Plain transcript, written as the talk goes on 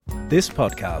This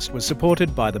podcast was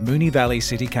supported by the Moonee Valley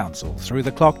City Council through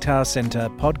the Clocktower Centre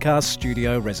Podcast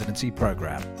Studio Residency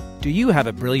Program. Do you have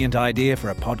a brilliant idea for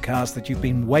a podcast that you've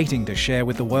been waiting to share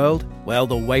with the world? Well,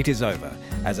 the wait is over,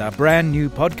 as our brand new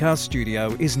podcast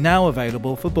studio is now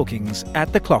available for bookings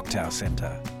at the Clocktower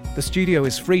Centre. The studio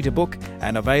is free to book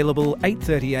and available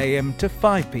 8:30am to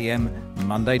 5pm,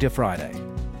 Monday to Friday.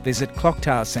 Visit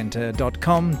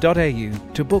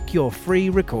clocktowercentre.com.au to book your free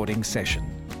recording session.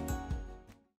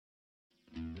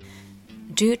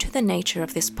 Due to the nature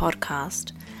of this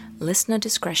podcast, listener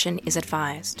discretion is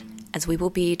advised, as we will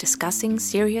be discussing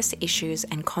serious issues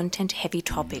and content-heavy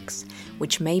topics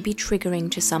which may be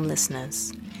triggering to some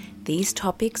listeners. These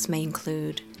topics may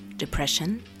include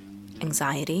depression,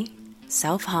 anxiety,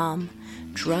 self-harm,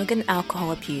 drug and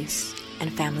alcohol abuse,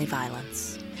 and family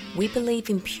violence. We believe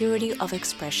in purity of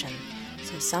expression,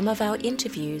 so some of our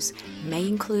interviews may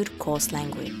include coarse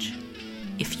language.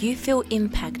 If you feel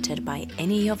impacted by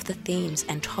any of the themes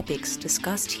and topics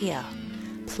discussed here,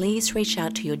 please reach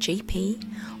out to your GP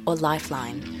or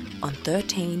Lifeline on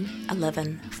 13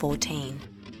 11 14.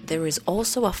 There is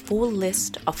also a full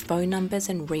list of phone numbers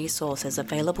and resources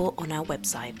available on our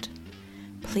website.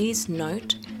 Please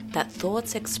note that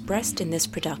thoughts expressed in this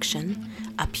production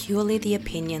are purely the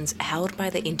opinions held by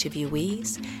the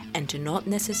interviewees and do not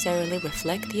necessarily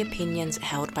reflect the opinions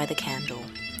held by the Candle.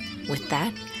 With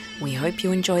that, we hope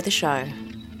you enjoy the show.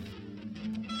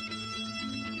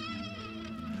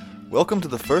 Welcome to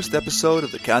the first episode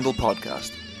of the Candle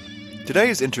Podcast.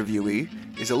 Today's interviewee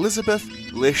is Elizabeth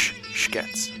Lish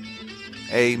Škec,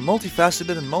 a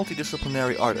multifaceted and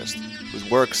multidisciplinary artist whose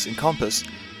works encompass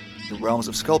the realms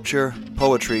of sculpture,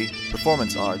 poetry,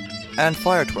 performance art, and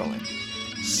fire twirling.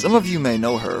 Some of you may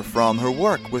know her from her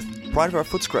work with Pride of Our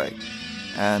Footscray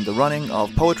and the running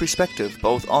of Poetry Spective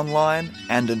both online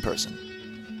and in person.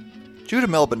 Due to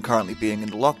Melbourne currently being in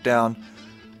lockdown,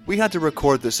 we had to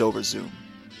record this over Zoom.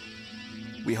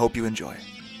 We hope you enjoy.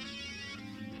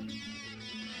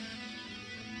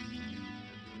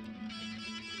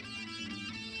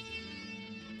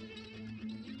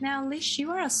 Now, Lish,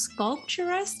 you are a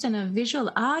sculpturist and a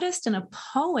visual artist and a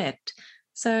poet,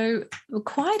 so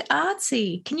quite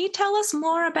artsy. Can you tell us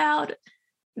more about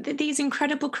these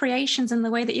incredible creations and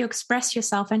the way that you express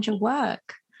yourself and your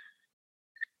work?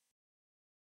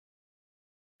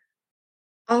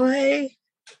 I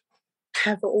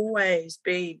have always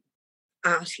been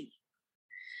arty.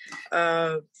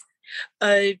 A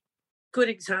good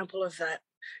example of that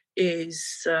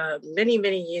is many,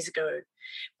 many years ago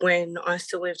when I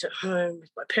still lived at home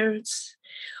with my parents.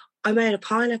 I made a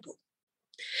pineapple.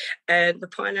 And the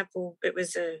pineapple, it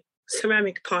was a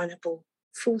ceramic pineapple,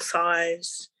 full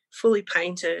size, fully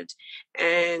painted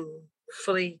and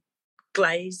fully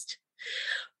glazed.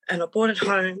 And I brought it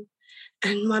home.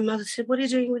 And my mother said, "What are you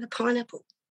doing with a pineapple?"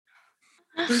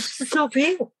 It's not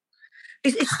real.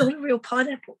 It's not a real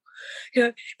pineapple.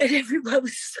 And everyone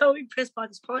was so impressed by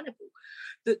this pineapple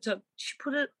that she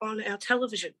put it on our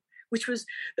television, which was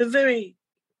a very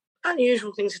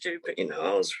unusual thing to do. But, I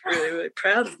was really, really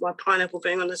proud of my pineapple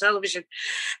being on the television.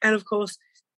 And, of course,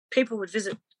 people would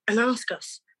visit and ask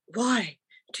us, "Why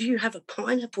do you have a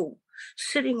pineapple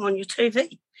sitting on your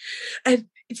TV?"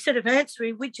 And instead of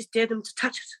answering, we'd just dare them to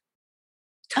touch it.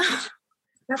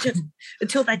 Touch it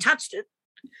until they touched it,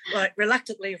 like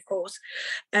reluctantly, of course,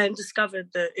 and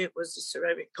discovered that it was a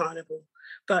ceramic pineapple.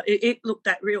 But it looked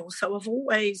that real. So I've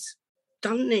always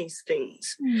done these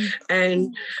things.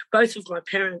 And both of my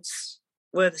parents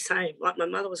were the same. Like, my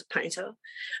mother was a painter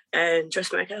and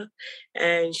dressmaker,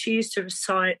 and she used to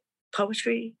recite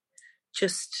poetry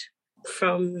just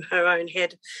from her own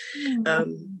head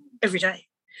every day.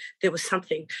 There was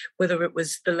something, whether it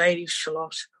was the Lady of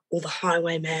Shalott or the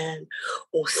Highwayman,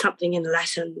 or something in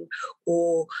Latin,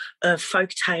 or a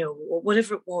folk tale, or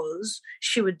whatever it was,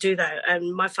 she would do that.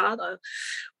 And my father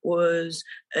was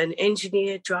an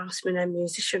engineer, draftsman and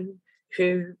musician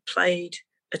who played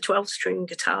a 12-string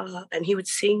guitar, and he would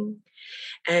sing,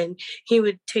 and he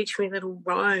would teach me little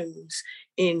rhymes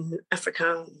in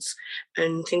Afrikaans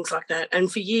and things like that. And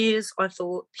for years I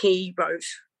thought he wrote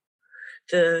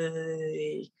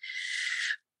the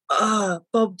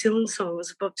Bob Dylan song. It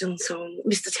was a Bob Dylan song,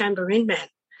 Mr. Tambourine Man.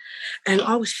 And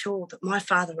I was sure that my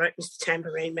father wrote Mr.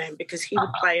 Tambourine Man because he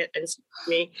would play it and sing to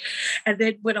me. And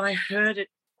then when I heard it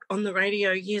on the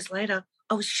radio years later,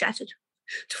 I was shattered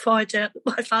to find out that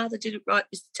my father didn't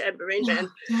write Mr. Tambourine Man.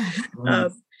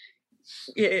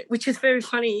 Which is very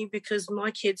funny because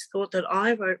my kids thought that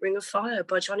I wrote Ring of Fire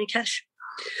by Johnny Cash.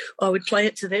 I would play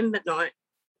it to them at night.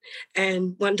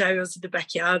 And one day I was in the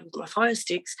backyard with my fire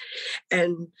sticks,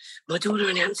 and my daughter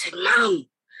announced, said, "Mum,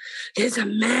 there's a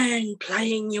man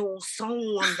playing your song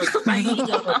on the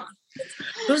radio.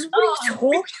 Because what are you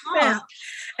talking about?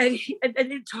 And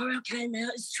then Tyrell came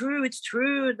out, it's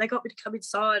true. And they got me to come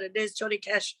inside, and there's Johnny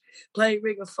Cash playing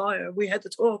Ring of Fire, and we had to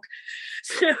talk.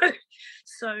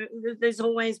 So there's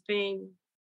always been,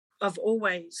 I've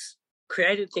always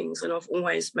created things and I've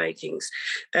always made things.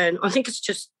 And I think it's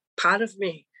just part of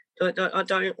me. I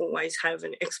don't always have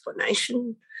an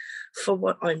explanation for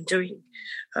what I'm doing,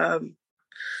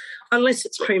 unless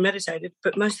it's premeditated.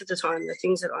 But most of the time, the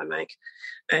things that I make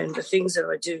and the things that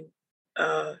I do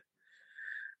are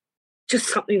just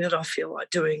something that I feel like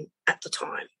doing at the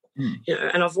time. You know,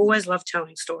 and I've always loved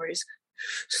telling stories.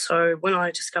 So when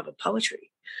I discovered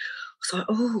poetry, I was like,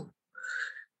 oh,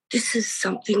 this is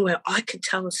something where I could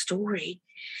tell a story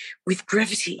with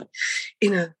brevity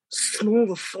in a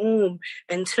smaller form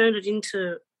and turn it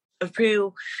into a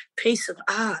real piece of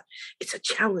art. It's a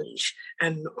challenge,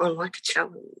 and I like a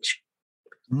challenge.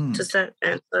 Does that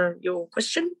answer your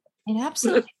question? It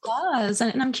absolutely does.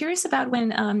 And I'm curious about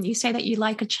when you say that you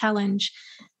like a challenge,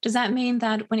 does that mean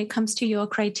that when it comes to your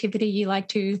creativity, you like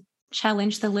to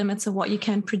challenge the limits of what you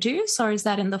can produce, or is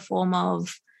that in the form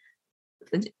of,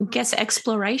 I guess,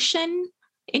 exploration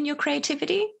in your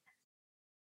creativity?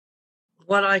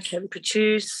 What I can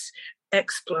produce,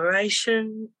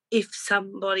 exploration. If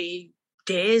somebody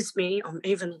dares me, I'm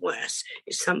even worse.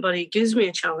 If somebody gives me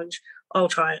a challenge, I'll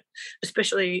try it,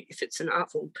 especially if it's an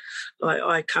art form.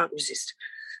 I can't resist.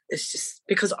 It's just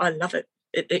because I love it.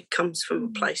 It comes from a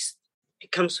place.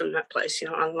 It comes from that place. You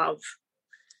know, I love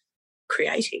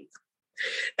creating.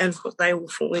 And of course, they all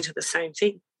fall into the same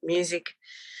thing: music,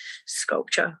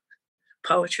 sculpture,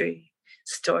 poetry,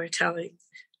 storytelling,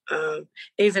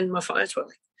 even my fire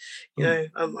twirling. You know,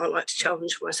 I like to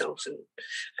challenge myself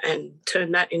and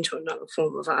turn that into another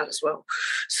form of art as well.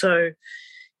 So,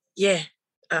 yeah,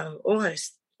 all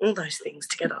those things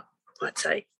together, I'd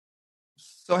say.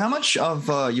 So how much of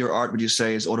your art would you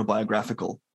say is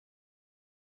autobiographical?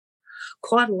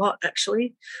 Quite a lot,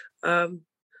 actually. A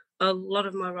lot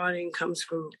of my writing comes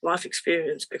from life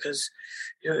experience because,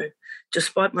 you know,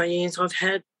 despite my years, I've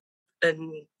had a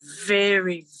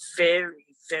very, very,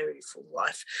 very full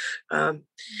life.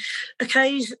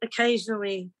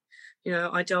 Occasionally, you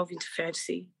know, I delve into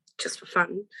fantasy just for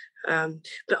fun,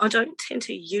 but I don't tend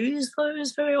to use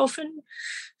those very often.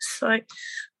 So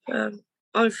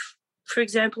for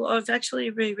example, I've actually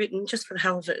rewritten, just for the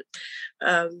hell of it,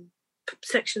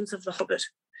 sections of The Hobbit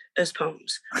as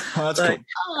poems. Oh, that's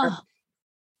cool.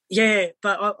 Yeah,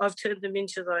 but I've turned them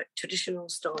into like traditional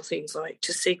style things, like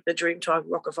To Seek the Dreamtime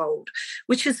Rock of Old,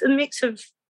 which is a mix of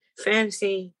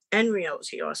fantasy and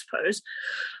reality, I suppose,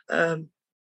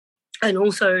 and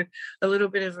also a little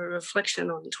bit of a reflection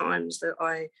on times that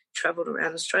I travelled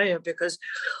around Australia, because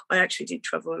I actually did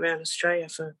travel around Australia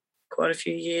for quite a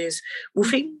few years,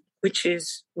 woofing, which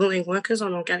is willing workers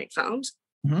on organic farms,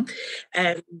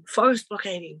 and forest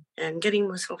blockading and getting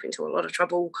myself into a lot of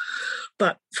trouble,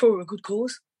 but for a good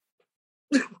cause.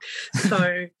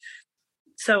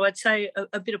 So I'd say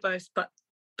a bit of both, but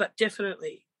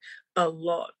definitely a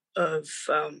lot of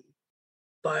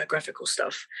biographical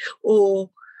stuff, or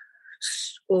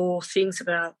things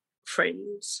about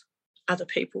friends, other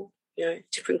people, you know,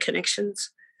 different connections.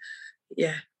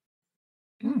 Yeah.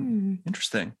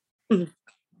 Interesting.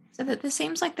 So that there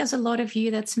seems like there's a lot of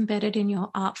you that's embedded in your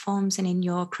art forms and in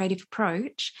your creative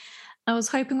approach. I was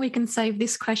hoping we can save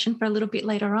this question for a little bit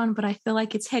later on, but I feel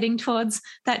like it's heading towards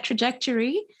that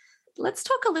trajectory. Let's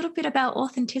talk a little bit about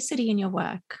authenticity in your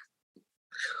work.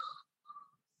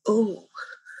 Oh,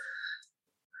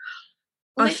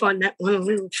 I find that one a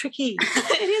little tricky.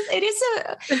 It is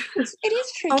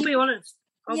tricky. I'll be honest.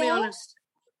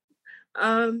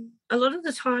 A lot of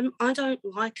the time, I don't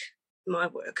like my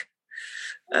work.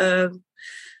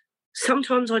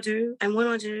 Sometimes I do, and when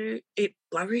I do, it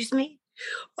worries me.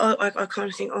 I kind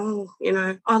of think, oh, you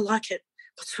know, I like it.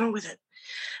 What's wrong with it?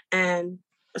 And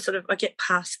I get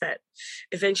past that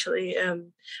eventually.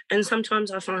 And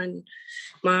sometimes I find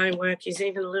my work is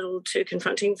even a little too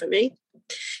confronting for me.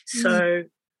 So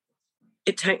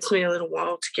it takes me a little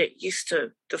while to get used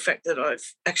to the fact that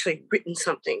I've actually written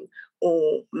something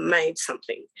or made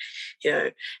something, you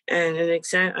know. And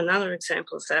another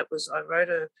example of that was I wrote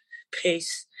a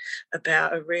piece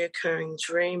about a reoccurring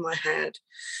dream I had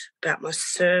about my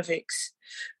cervix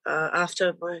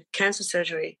after my cancer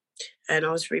surgery, and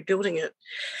I was rebuilding it.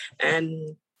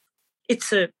 And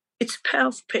it's a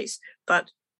powerful piece,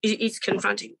 but it's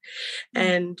confronting.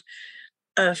 And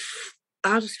an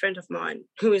artist friend of mine,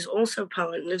 who is also a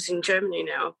poet and lives in Germany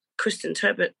now, Kristen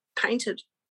Turbot, painted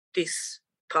this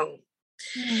poem.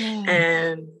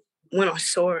 And when I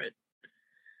saw it,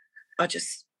 I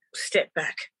just stepped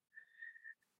back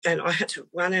and I had to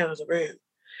run out of the room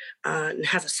and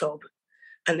have a sob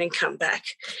and then come back.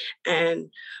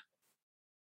 And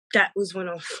that was when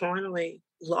I finally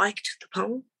liked the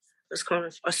poem. It was kind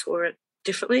of, I saw it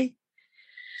differently.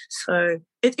 So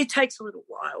it takes a little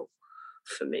while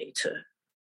for me to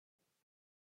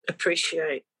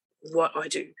appreciate what I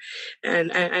do.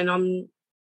 And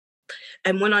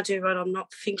when I do write, I'm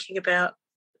not thinking about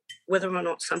whether or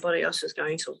not somebody else is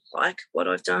going to like what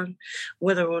I've done,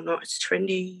 whether or not it's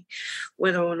trendy,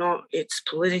 whether or not it's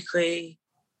politically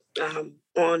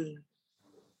on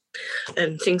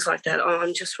and things like that.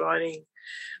 I'm just writing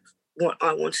what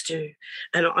I want to do.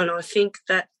 And I think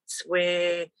that's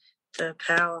where the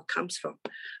power comes from,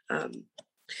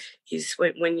 is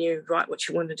when you write what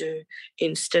you want to do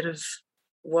instead of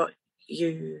what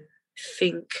you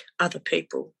think other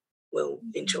people will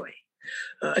enjoy.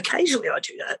 Occasionally I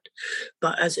do that,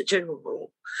 but as a general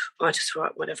rule, I just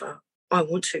write whatever I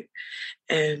want to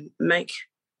and make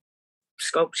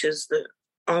sculptures that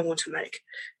I want to make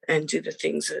and do the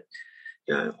things that,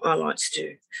 you know, I like to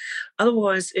do.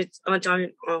 Otherwise,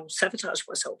 I'll sabotage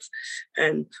myself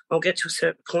and I'll get to a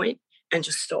certain point and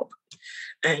just stop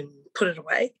and put it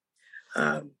away.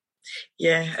 And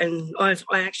I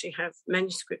actually have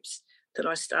manuscripts that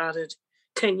I started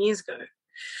 10 years ago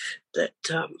that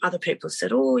other people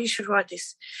said, oh, you should write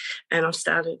this. And I've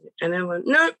started, and then I went,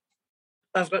 no,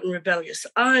 I've gotten rebellious.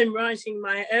 I'm writing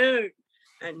my own,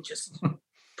 and just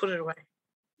put it away.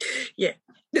 Yeah.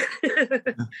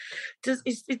 Does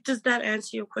that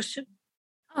answer your question?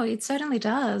 Oh, it certainly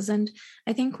does. And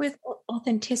I think with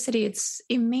authenticity,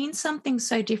 it means something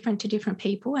so different to different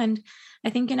people. And I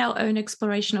think in our own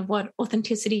exploration of what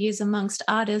authenticity is amongst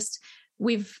artists,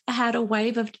 we've had a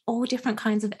wave of all different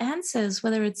kinds of answers,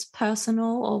 whether it's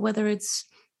personal or whether it's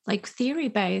like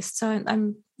theory-based. So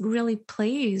I'm really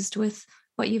pleased with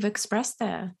what you've expressed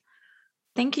there.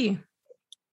 Thank you.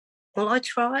 Well, I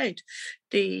tried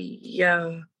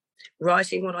the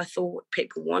writing what I thought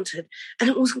people wanted, and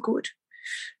it wasn't good.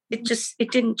 It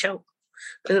didn't gel.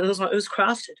 And it was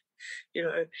crafted, you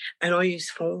know, and I used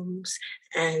forms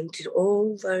and did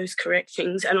all those correct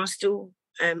things, and I still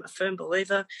am a firm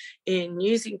believer in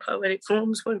using poetic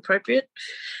forms when appropriate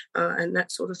and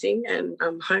that sort of thing, and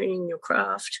honing your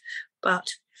craft. But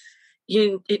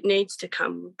it needs to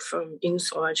come from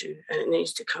inside you, and it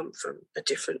needs to come from a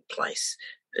different place.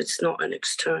 It's not an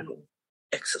external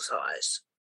exercise.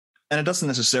 And it doesn't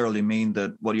necessarily mean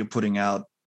that what you're putting out,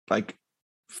 like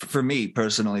for me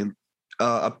personally,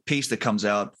 a piece that comes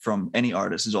out from any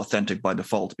artist is authentic by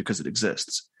default because it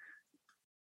exists.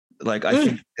 Like I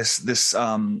think this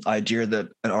idea that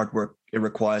an artwork, it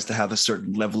requires to have a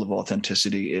certain level of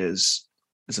authenticity is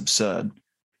absurd.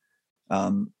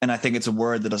 And I think it's a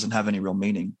word that doesn't have any real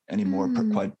meaning anymore,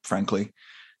 quite frankly.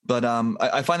 But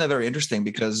I find that very interesting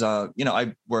because,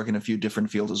 I work in a few different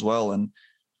fields as well. And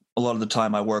a lot of the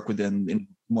time I work in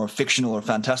more fictional or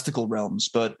fantastical realms,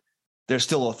 but they're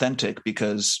still authentic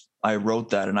because I wrote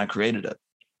that and I created it.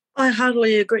 I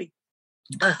heartily agree.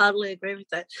 I heartily agree with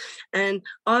that. And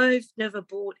I've never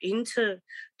bought into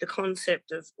the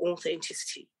concept of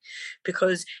authenticity,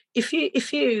 because if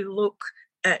you look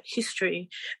at history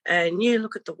and you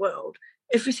look at the world,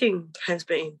 everything has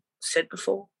been said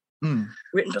before,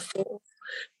 written before,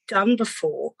 done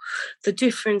before. The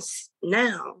difference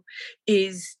now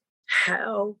is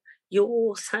how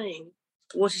you're saying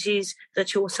what it is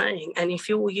that you're saying. And if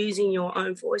you're using your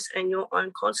own voice and your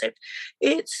own concept,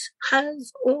 it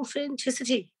has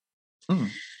authenticity.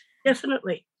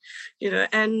 Definitely.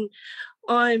 And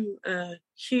I'm a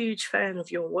huge fan of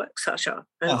your work, Sasha,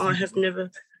 and I have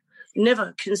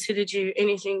never considered you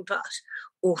anything but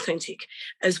authentic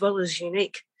as well as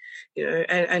unique,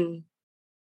 and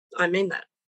I mean that.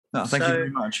 No, thank you very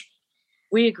much.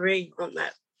 We agree on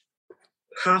that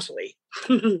heartily.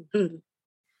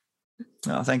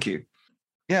 Oh, thank you.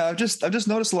 Yeah, I've just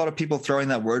noticed a lot of people throwing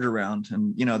that word around,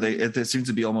 and there seems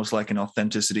to be almost like an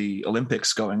authenticity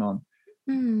Olympics going on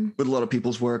with a lot of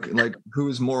people's work, like who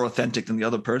is more authentic than the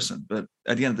other person. But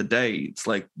at the end of the day, it's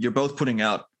like you're both putting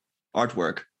out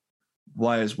artwork.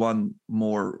 Why is one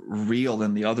more real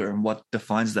than the other, and what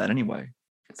defines that anyway?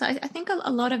 So I think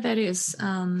a lot of it is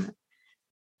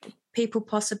people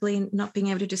possibly not being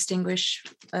able to distinguish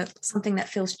something that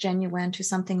feels genuine to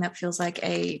something that feels like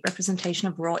a representation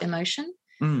of raw emotion.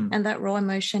 And that raw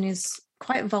emotion is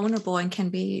quite vulnerable and can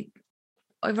be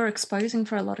overexposing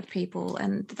for a lot of people.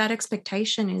 And that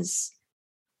expectation is,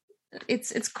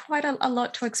 it's quite a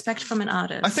lot to expect from an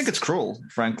artist. I think it's cruel,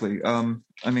 frankly.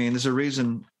 There's a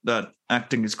reason that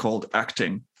acting is called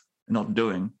acting, not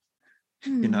doing.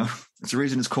 It's a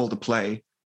reason it's called a play.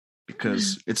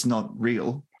 because it's not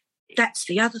real. That's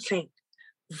the other thing.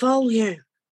 Volume,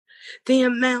 the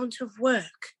amount of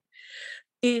work.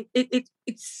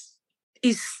 It's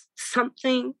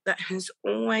something that has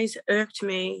always irked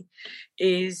me,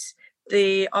 is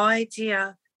the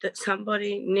idea that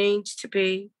somebody needs to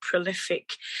be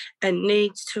prolific and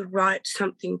needs to write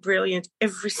something brilliant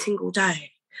every single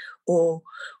day or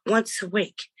once a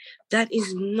week. That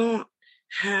is not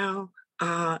how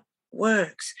art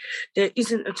works. There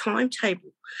isn't a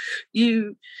timetable.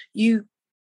 You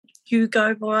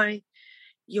go by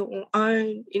your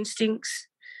own instincts.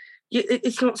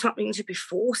 It's not something to be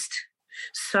forced.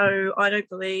 So I don't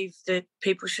believe that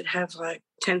people should have like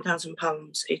 10,000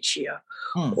 poems each year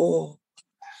or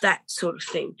that sort of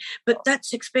thing. But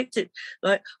that's expected.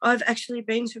 Like, I've actually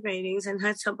been to meetings and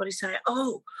had somebody say,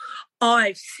 "Oh,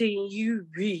 I've seen you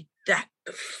read that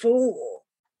before."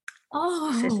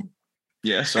 Oh.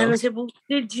 Yeah, so. And I said, "Well,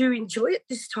 did you enjoy it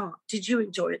this time? Did you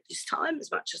enjoy it this time as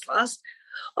much as last?"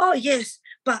 "Oh, yes,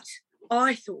 but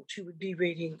I thought you would be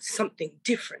reading something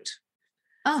different."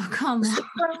 Oh, come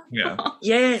on. Yeah.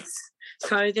 Yes.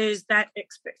 So there's that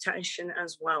expectation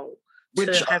as well,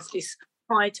 to have this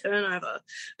high turnover,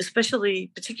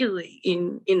 particularly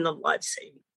in the live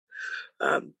scene.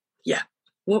 Yeah.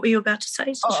 What were you about to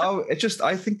say, Sasha?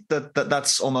 I think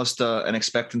that's almost an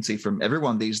expectancy from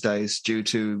everyone these days, due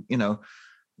to,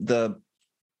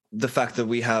 the fact that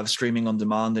we have streaming on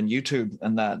demand and YouTube,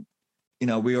 and that,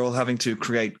 we're all having to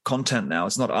create content now.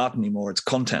 It's not art anymore, it's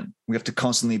content. We have to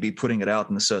constantly be putting it out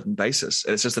on a certain basis.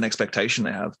 It's just an expectation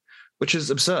they have, which is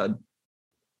absurd.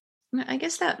 I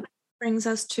guess that brings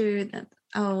us to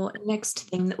our next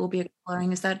thing that we'll be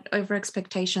exploring, is that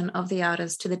over-expectation of the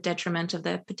artist to the detriment of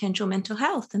their potential mental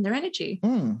health and their energy.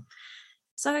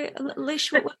 So,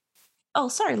 Lish, Lish,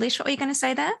 what were you going to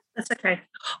say there? That's okay.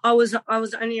 I was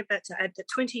only about to add that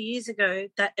 20 years ago,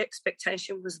 that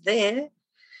expectation was there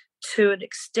to an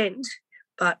extent,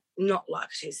 but not like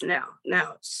it is now.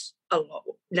 Now it's a lot.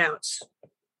 Now it's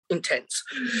intense.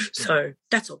 So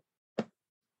that's all.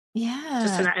 Yeah.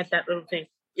 Just to add that little thing.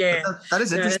 Yeah. That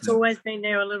is interesting. It's always been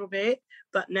there a little bit,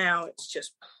 but now it's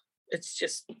just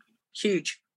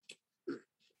huge.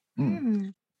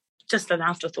 Just an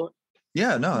afterthought.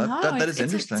 Yeah, that is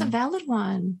interesting. It's a valid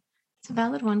one. It's a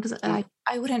valid one, because I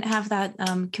wouldn't have that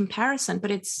comparison, but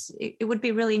it would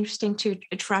be really interesting to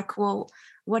track, well,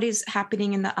 what is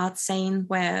happening in the art scene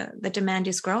where the demand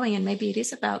is growing, and maybe it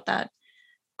is about that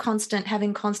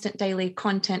having constant daily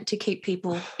content to keep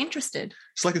people interested.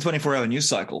 It's like a 24-hour news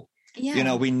cycle.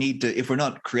 Yeah. We need to, if we're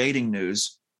not creating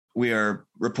news, we are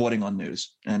reporting on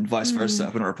news, and vice versa.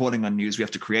 If we're not reporting on news, we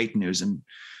have to create news. And I'm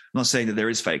not saying that there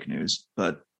is fake news,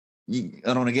 but I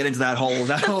don't want to get into that whole.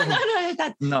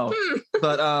 No.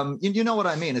 But you know what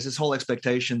I mean? It's this whole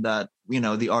expectation that,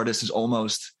 the artist is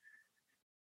almost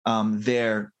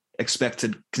they're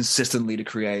expected consistently to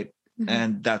create,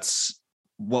 and that's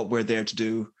what we're there to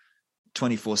do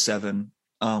 24/7.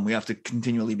 We have to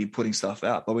continually be putting stuff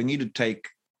out, but we need to take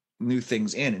new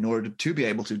things in order to be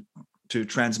able to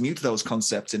transmute those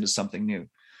concepts into something new.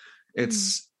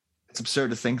 It's absurd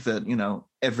to think that,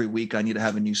 every week I need to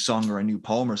have a new song or a new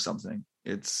poem or something.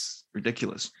 It's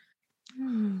ridiculous.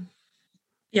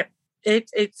 Yeah, it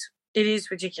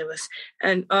is ridiculous.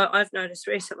 And I've noticed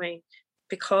recently,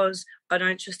 because I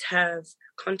don't just have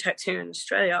contacts here in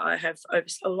Australia, I have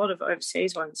a lot of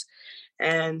overseas ones.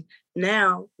 And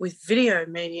now with video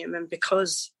medium, and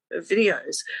because of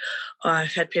videos,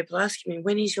 I've had people asking me,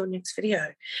 when is your next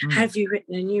video? Have you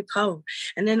written a new poem?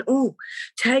 And then,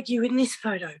 tag you in this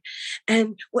photo.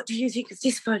 And what do you think of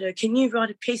this photo? Can you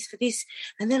write a piece for this?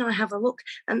 And then I have a look,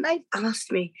 and they've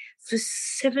asked me for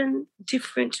 7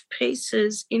 different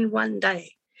pieces in one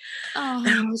day. And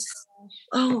I was,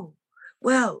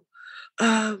 well,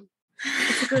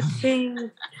 it's a good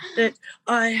thing that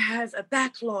I have a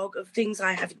backlog of things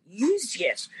I haven't used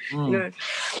yet.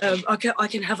 I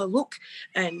can have a look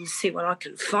and see what I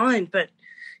can find, but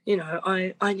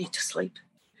I need to sleep.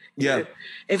 Yeah,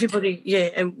 everybody. Yeah,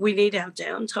 and we need our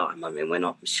downtime. I mean, we're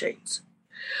not machines.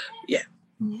 Yeah.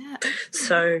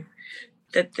 So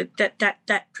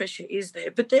that pressure is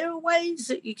there, but there are ways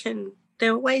that you can.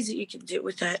 There are ways that you can deal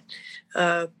with that,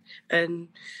 and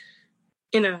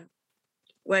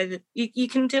way that you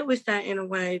can deal with that in a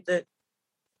way that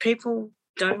people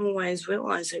don't always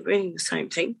realise they're reading the same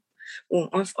thing. Well,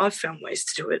 I've found ways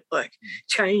to do it, like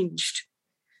changed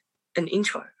an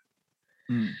intro,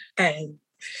 and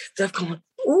they've gone,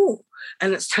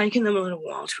 and it's taken them a little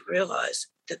while to realise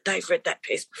that they've read that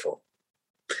piece before.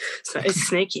 So it's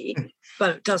sneaky,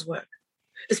 but it does work,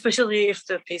 especially if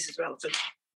the piece is relevant.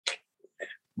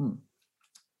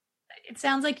 It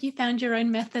sounds like you found your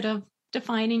own method of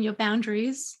defining your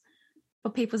boundaries for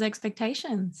people's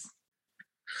expectations.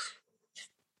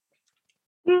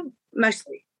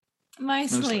 Mostly.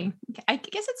 Okay. I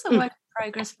guess it's a work in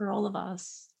progress for all of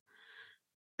us.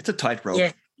 It's a tightrope.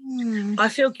 Yeah. I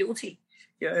feel guilty.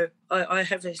 I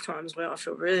have these times where I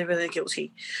feel really, really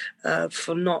guilty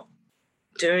for not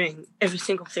doing every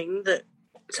single thing that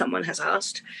someone has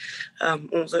asked,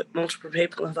 or that multiple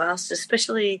people have asked,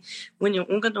 especially when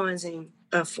you're organising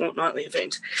a fortnightly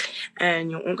event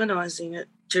and you're organising it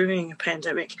during a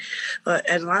pandemic.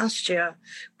 And last year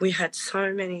we had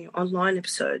so many online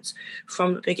episodes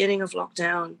from the beginning of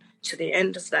lockdown to the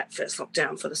end of that first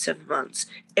lockdown for the 7 months,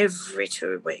 every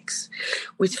 2 weeks,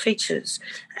 with features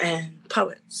and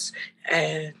poets,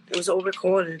 and it was all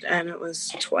recorded and it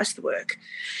was twice the work.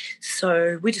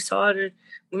 So we decided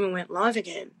when we went live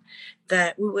again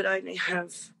that we would only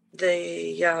have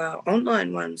the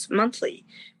online ones monthly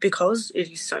because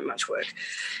it is so much work.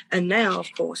 And now,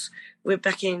 of course, we're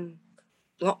back in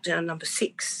lockdown number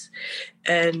 6,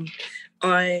 and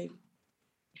I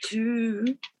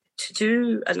do to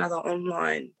do another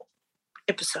online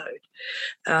episode,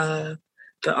 but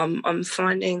I'm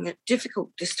finding it difficult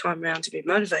this time around to be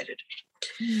motivated.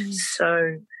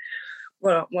 So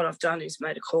what I've done is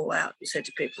made a call out and said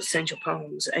to people, send your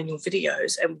poems and your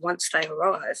videos, and once they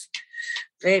arrive,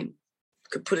 then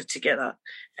could put it together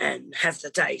and have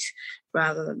the date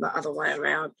rather than the other way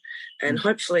around. And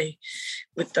hopefully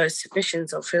with those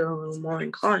submissions I'll feel a little more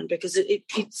inclined, because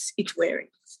it's wearing.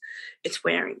 It's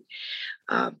wearing,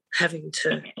 having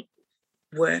to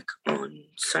work on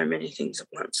so many things at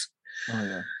once. Oh,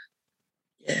 yeah.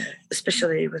 Yeah,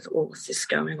 especially with all of this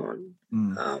going on.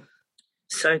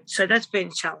 So that's been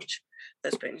a challenge.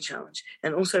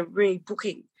 And also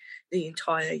rebooking the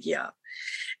entire year.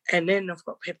 And then I've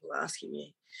got people asking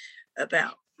me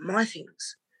about my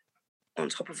things on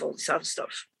top of all this other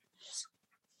stuff.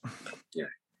 Yeah.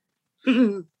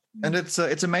 And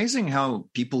it's amazing how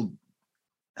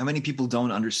many people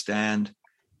don't understand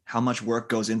how much work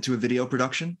goes into a video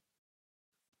production.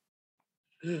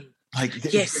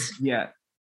 Yes. Yeah.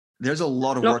 There's a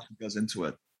lot of work that goes into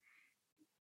it.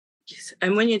 Yes.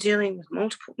 And when you're dealing with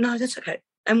multiple, no, that's okay.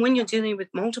 And when you're dealing with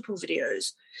multiple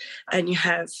videos and you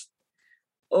have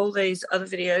all these other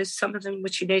videos, some of them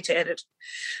which you need to edit,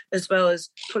 as well as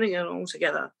putting it all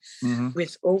together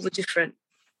with all the different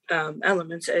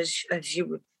elements, as you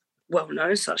would well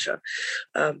know, Sasha,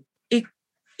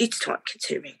 it's time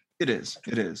consuming. It is.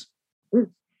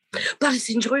 But it's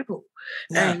enjoyable,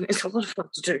 and it's a lot of fun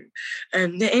to do,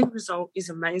 and the end result is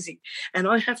amazing. And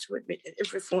I have to admit that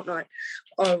every fortnight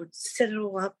I would set it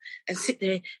all up and sit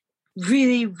there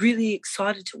really, really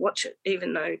excited to watch it,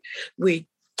 even though we'd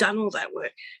done all that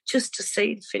work, just to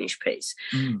see the finished piece.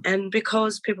 And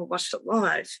because people watched it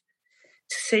live,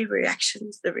 to see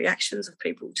the reactions of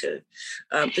people to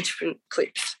the different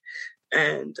clips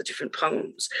and the different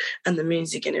poems and the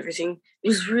music and everything, it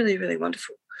was really, really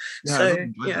wonderful. Yeah, so,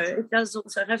 it does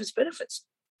also have its benefits.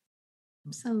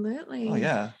 Absolutely. Oh,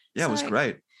 yeah. Yeah, it was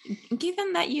great.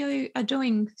 Given that you are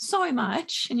doing so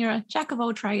much and you're a jack of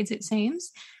all trades, it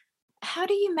seems, how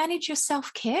do you manage your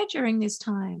self-care during this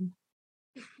time?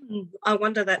 I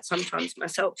wonder that sometimes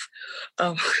myself.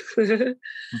 I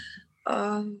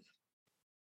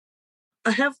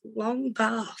have long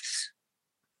baths,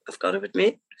 I've got to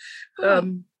admit.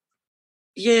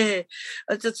 Yeah,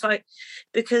 it's like,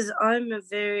 because I'm a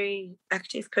very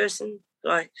active person,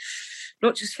 like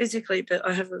not just physically, but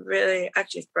I have a really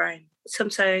active brain.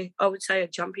 I would say a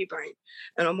jumpy brain,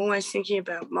 and I'm always thinking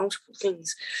about multiple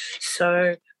things.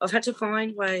 So I've had to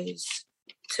find ways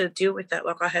to deal with that.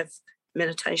 Like I have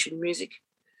meditation music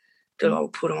that I'll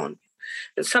put on,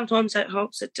 and sometimes that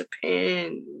helps. It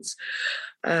depends.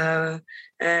 And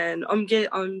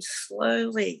I'm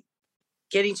slowly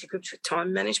getting to grips with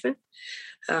time management,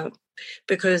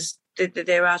 because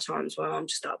there are times when I'm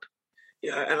just up,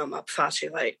 and I'm up far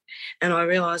too late, and I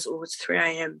realise, it's 3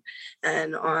 a.m.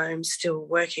 and I'm still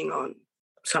working on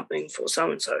something for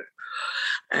so-and-so,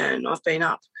 and I've been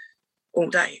up all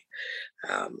day.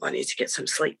 I need to get some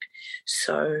sleep.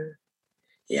 So,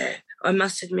 yeah, I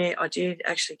must admit I did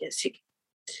actually get sick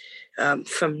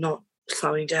from not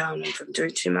slowing down and from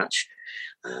doing too much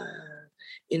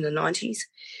in the 90s.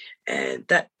 And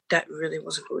that really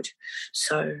wasn't good.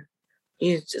 So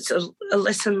it's a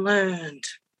lesson learned.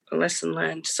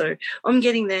 So I'm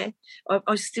getting there.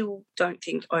 I still don't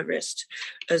think I rest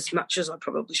as much as I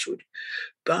probably should.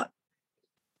 But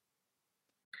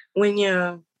when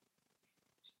you've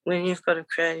got a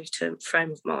creative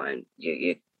frame of mind,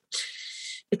 it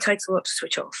takes a lot to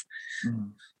switch off.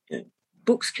 Mm. Yeah.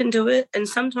 books can do it, and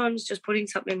sometimes just putting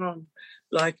something on,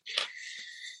 like,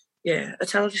 a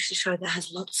television show that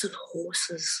has lots of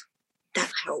horses,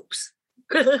 that helps.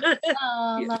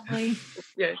 Oh, lovely.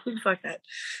 Yeah, things like that.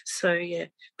 So,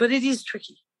 but it is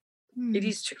tricky. It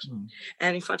is tricky.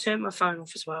 And if I turn my phone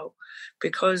off as well,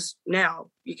 because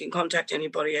now you can contact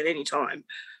anybody at any time,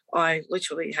 I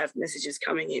literally have messages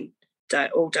coming in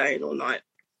all day and all night.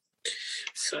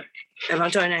 So, and I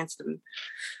don't answer them.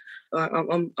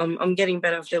 I'm getting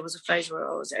better. There was a phase where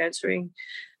I was answering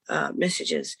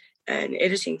messages and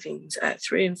editing things at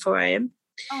 3 and 4 a.m.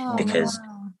 because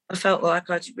I felt like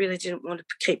I really didn't want to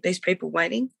keep these people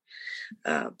waiting.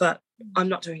 But I'm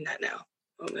not doing that now.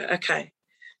 I'm like, okay,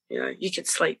 you can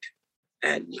sleep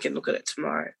and you can look at it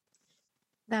tomorrow.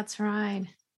 That's right.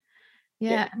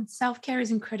 Yeah, and self-care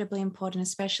is incredibly important,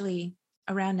 especially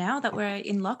around now that we're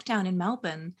in lockdown in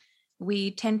Melbourne.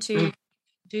 We tend to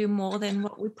do more than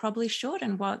what we probably should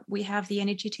and what we have the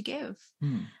energy to give.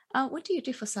 What do you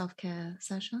do for self-care,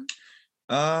 Sasha?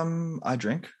 I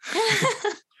drink.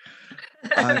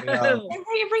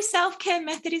 Every self-care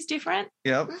method is different.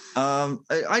 Yeah.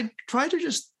 I try to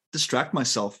just distract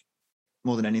myself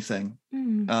more than anything.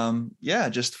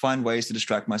 Just find ways to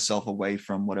distract myself away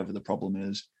from whatever the problem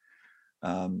is.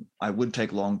 I would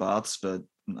take long baths, but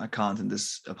I can't in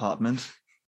this apartment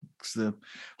because the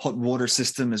hot water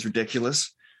system is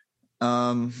ridiculous.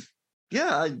 I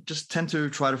just tend to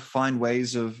try to find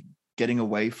ways of getting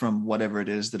away from whatever it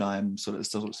is that I'm sort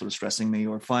of stressing me,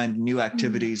 or find new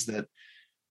activities that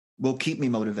will keep me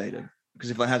motivated.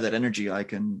 Because if I have that energy, I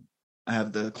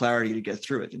have the clarity to get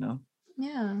through it,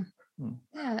 Yeah.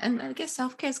 Yeah. And I guess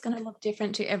self-care is going to look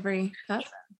different to every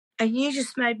person. And you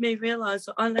just made me realise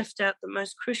that I left out the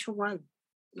most crucial one.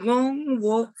 Long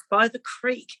walks by the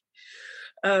creek.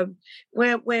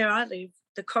 Where I live,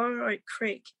 the Cororoit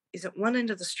Creek is at one end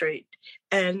of the street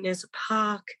and there's a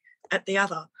park at the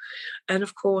other. And,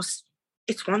 of course,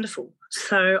 it's wonderful.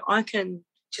 So I can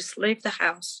just leave the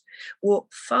house,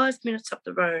 walk 5 minutes up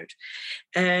the road,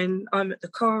 and I'm at the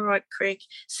Cororoit Creek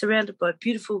surrounded by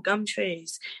beautiful gum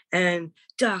trees and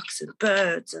ducks and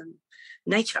birds and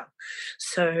nature.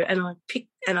 So, and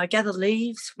I gather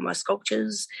leaves for my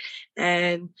sculptures,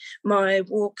 and my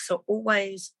walks are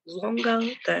always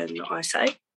longer than I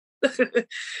say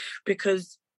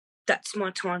because that's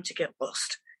my time to get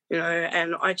lost,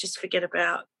 and I just forget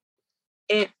about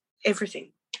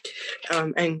everything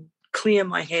and clear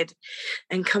my head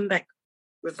and come back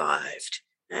revived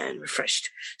and refreshed.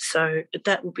 So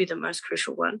that will be the most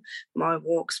crucial one, my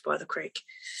walks by the creek.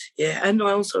 Yeah, and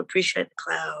I also appreciate the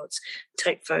clouds,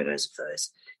 take photos of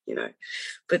those,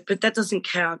 But that doesn't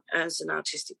count as an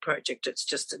artistic project. It's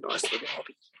just a nice little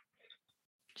hobby.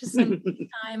 Just some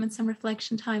time and some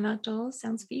reflection time outdoors.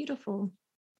 Sounds beautiful.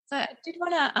 So I did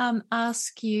want to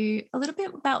ask you a little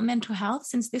bit about mental health,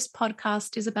 since this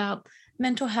podcast is about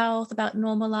mental health, about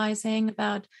normalizing,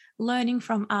 about learning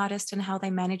from artists and how they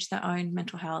manage their own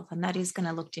mental health, and that is going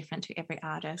to look different to every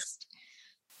artist.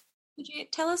 Could you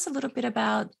tell us a little bit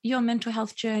about your mental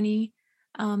health journey,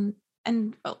 and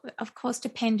of course,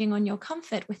 depending on your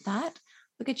comfort with that,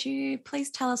 but could you please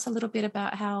tell us a little bit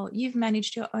about how you've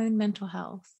managed your own mental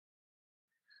health?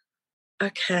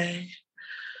 Okay.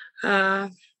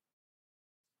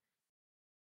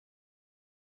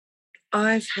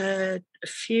 I've had a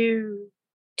few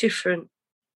different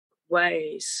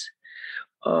ways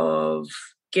of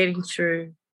getting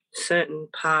through certain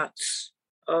parts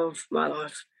of my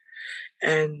life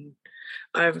and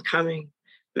overcoming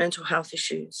mental health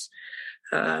issues.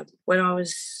 When I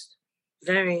was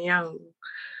very young,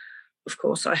 of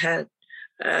course, I had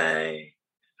an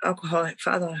alcoholic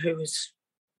father who was,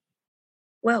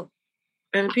 an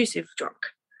abusive drunk.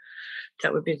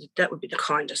 That would be the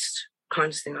kindest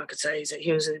thing I could say, is that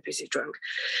he was an abusive drunk,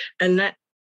 and that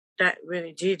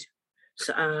really did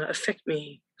affect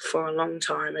me for a long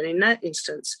time. And in that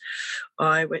instance,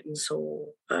 I went and saw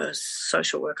a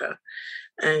social worker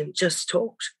and just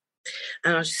talked.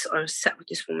 And I sat with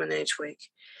this woman each week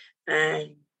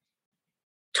and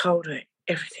told her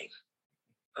everything.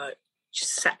 I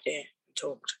just sat there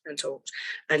and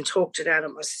talked it out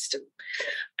of my system.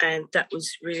 And that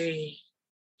was really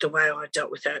the way I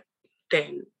dealt with that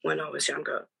then when I was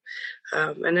younger.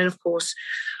 And then, of course,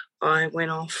 I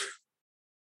went off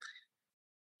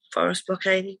forest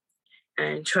blockading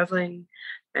and travelling,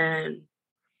 and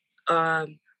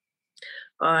I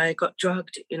got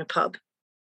drugged in a pub.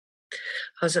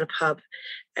 I was at a pub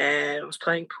and I was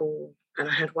playing pool, and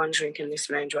I had one drink, and this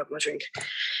man drugged my drink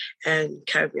and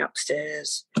carried me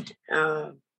upstairs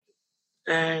and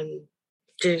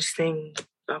did this thing.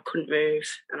 I couldn't move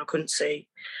and I couldn't see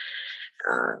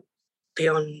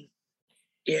beyond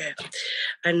Yeah.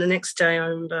 And the next day I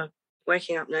remember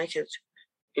waking up naked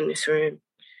in this room.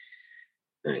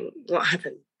 And what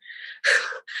happened?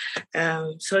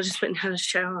 So I just went and had a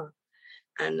shower.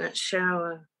 And that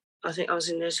shower, I think I was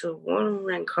in there till warm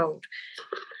and cold.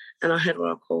 And I had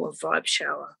what I call a vibe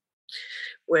shower,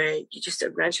 where you just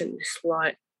imagine this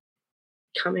light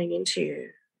coming into you.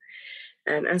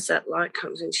 And as that light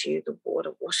comes into you, the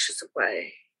water washes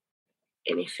away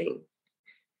anything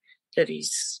that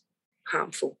is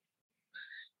harmful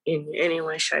in any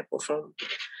way, shape or form.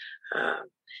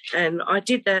 And I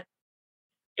did that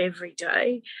every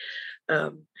day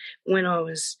when I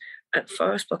was at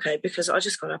Forest Blockade, because I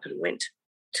just got up and went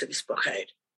to this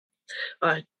blockade.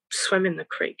 I swam in the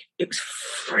creek. It was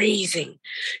freezing.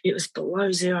 It was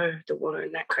below zero, the water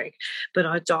in that creek, but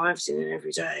I dived in it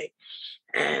every day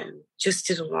and just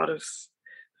did a lot of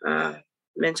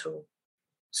mental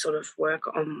sort of work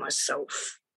on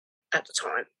myself at the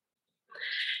time.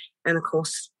 And of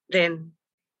course, then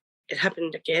it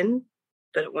happened again,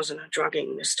 but it wasn't a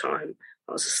drugging this time.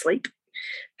 I was asleep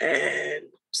and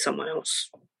someone else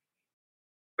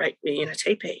raped me in a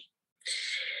teepee.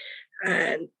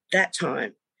 And that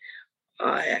time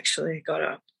I actually got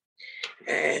up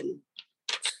and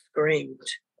screamed.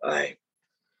 I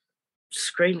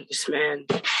screamed at this man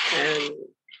and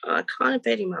I kind of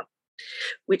beat him up,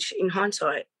 which in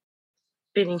hindsight,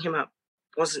 beating him up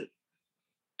wasn't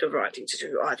the right thing to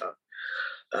do either.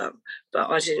 But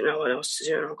I didn't know what else to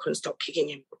do and I couldn't stop kicking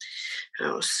him.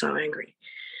 And I was so angry.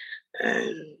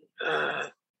 And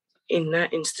in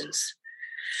that instance,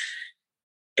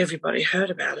 everybody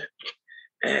heard about it.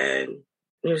 And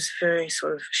it was a very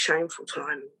sort of shameful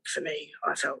time for me.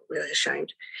 I felt really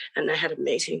ashamed. And they had a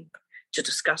meeting to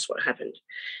discuss what happened.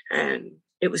 And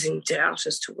it was in doubt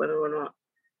as to whether or not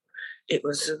it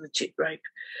was a legit rape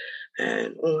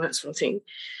and all that sort of thing.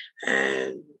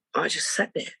 And I just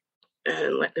sat there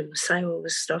and let them say all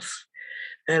this stuff.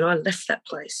 And I left that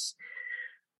place.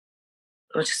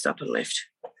 I just up and left.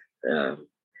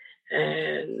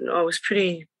 And I was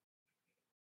pretty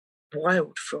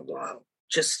wild for a while,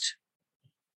 just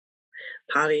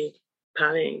partying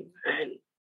and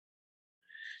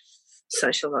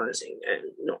socialising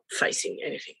and not facing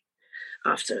anything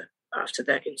after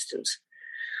that instance.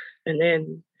 And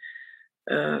then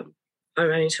I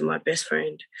ran into my best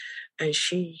friend and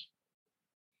she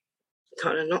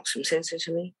kind of knocked some sense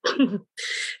into me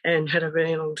and had a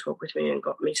really long talk with me and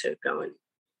got me to go and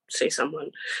see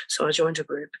someone. So I joined a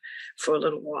group for a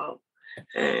little while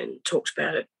and talked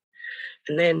about it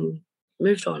and then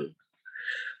moved on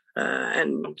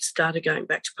and started going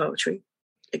back to poetry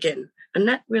again. And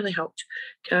that really helped,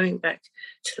 going back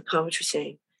to the poetry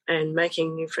scene and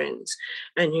making new friends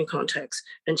and new contacts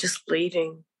and just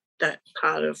leaving that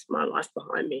part of my life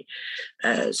behind me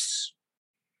as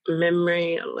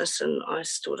memory, a lesson. I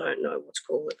still don't know what to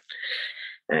call it.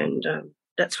 And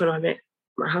that's when I met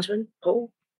my husband,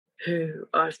 Paul, who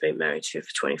I've been married to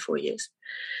for 24 years.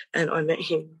 And I met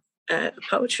him at a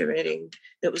poetry reading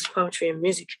that was poetry and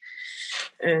music,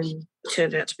 and it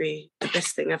turned out to be the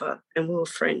best thing ever. And we were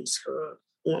friends for a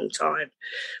long time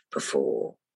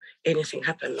before anything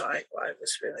happened. I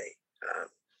was really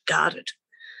guarded,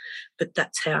 but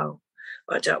that's how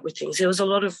I dealt with things. There was a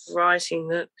lot of writing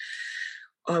that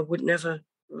I would never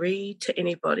read to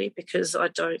anybody because I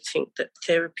don't think that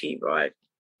therapy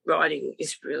writing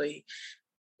is really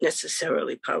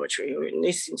necessarily poetry, or in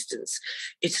this instance,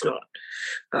 it's not.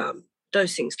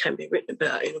 Those things can be written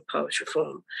about in a poetry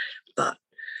form, but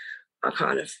I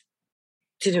kind of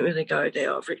didn't really go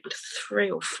there. I've written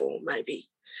 3 or 4 maybe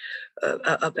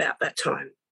about that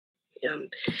time.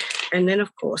 And then,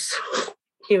 of course,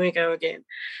 here we go again.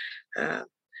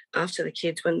 After the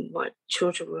kids, when my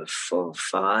children were 4 or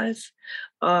 5,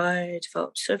 I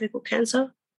developed cervical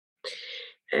cancer.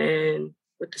 And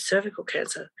with the cervical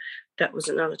cancer, that was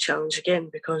another challenge again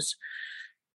because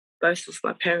both of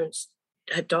my parents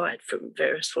had died from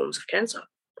various forms of cancer.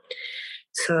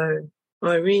 So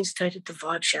I reinstated the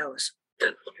vibe showers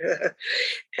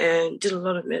and did a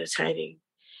lot of meditating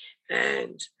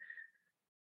and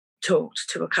talked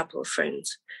to a couple of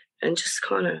friends and just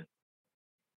kind of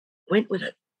went with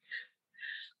it.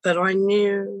 But I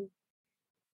knew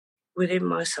within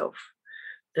myself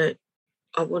that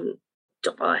I wouldn't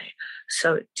die.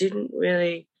 So it didn't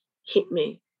really hit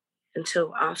me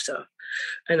until after.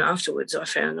 And afterwards I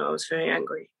found I was very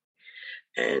angry.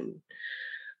 And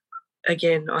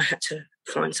again, I had to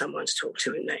find someone to talk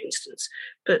to in that instance.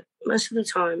 But most of the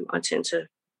time I tend to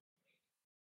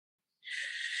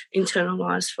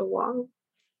internalise for a while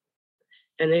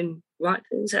and then write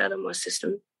things out of my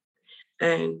system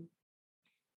and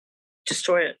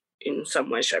destroy it in some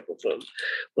way, shape or form,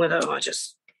 whether I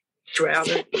just drown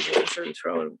it in water and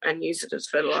throw it and use it as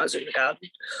fertiliser in the garden,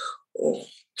 or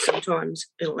sometimes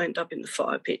it'll end up in the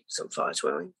fire pit, some fire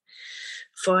twirling.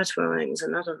 Fire twirling is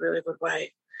another really good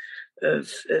way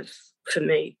for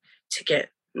me to get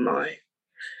my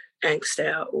angst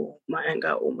out, or my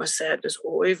anger, or my sadness,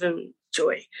 or even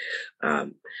joy.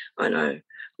 I know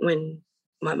when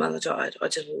my mother died, I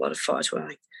did a lot of fire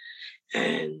twirling,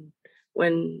 and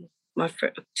when a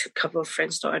couple of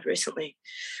friends died recently,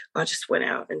 I just went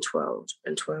out and twirled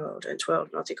and twirled and twirled,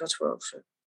 and I think I twirled for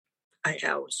 8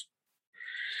 hours,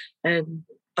 and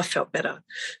I felt better.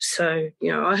 So,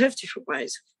 I have different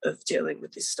ways of dealing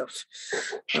with this stuff.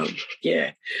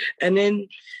 And then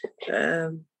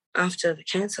after the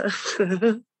cancer,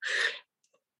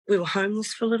 we were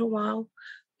homeless for a little while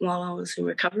I was in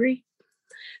recovery,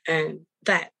 and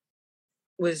that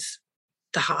was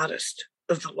the hardest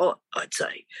of the lot, I'd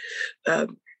say.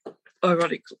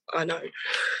 Ironic, I know.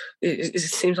 It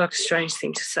seems like a strange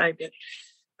thing to say, but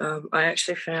I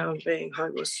actually found being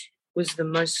homeless was the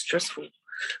most stressful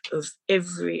of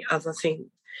every other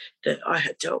thing that I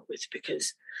had dealt with,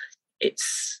 because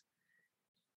it's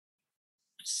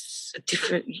a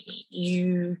different.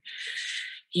 You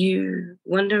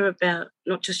wonder about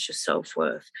not just your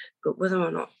self-worth, but whether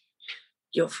or not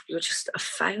you're just a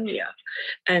failure,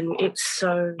 and it's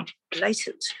so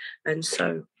blatant and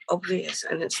so obvious,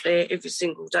 and it's there every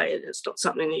single day, and it's not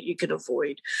something that you can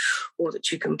avoid or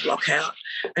that you can block out.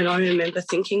 And I remember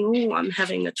thinking, I'm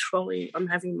having my trolley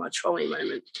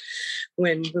moment,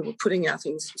 when we were putting our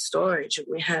things in storage, and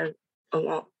we had a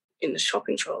lot in the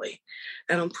shopping trolley,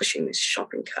 and I'm pushing this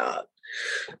shopping cart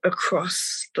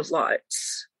across the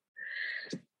lights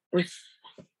with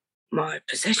my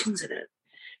possessions in it.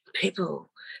 People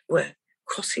were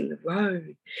crossing the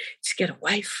road to get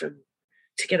away from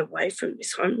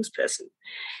this homeless person,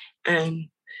 and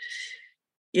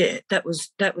that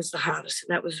was the hardest,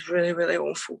 and that was really, really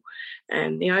awful.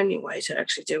 And the only way to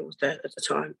actually deal with that at the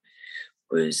time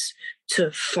was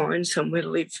to find somewhere to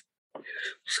live.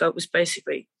 So it was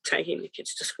basically taking the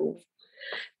kids to school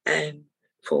and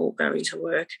Paul going to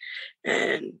work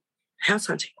and house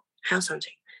hunting.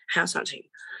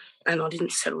 And I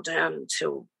didn't settle down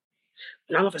until,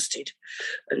 none of us did,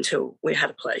 until we had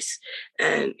a place.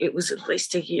 And it was at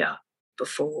least a year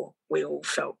before we all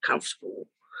felt comfortable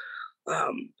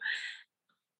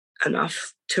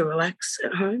enough to relax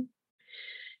at home.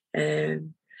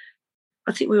 And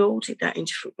I think we all did that in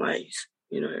different ways,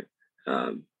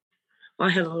 I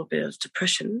had a little bit of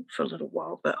depression for a little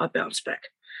while, but I bounced back.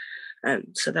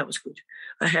 And so that was good.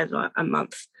 I had like a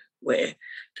month where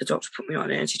the doctor put me on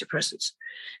antidepressants,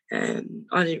 and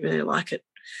I didn't really like it.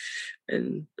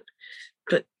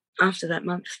 But after that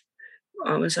month,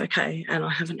 I was okay, and I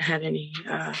haven't had any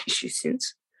issues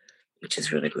since, which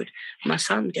is really good. My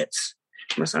son gets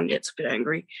a bit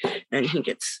angry, and he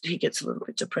gets a little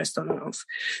bit depressed on and off.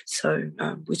 So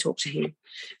we talk to him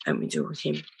and we deal with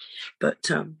him.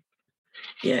 But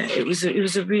it was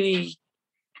a really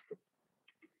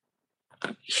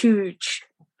huge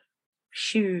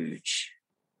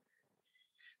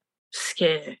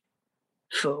scare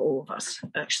for all of us,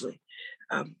 actually,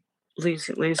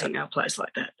 losing our place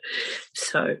like that.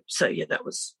 So that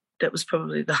was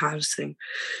probably the hardest thing.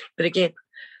 But again,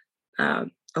 a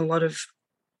lot of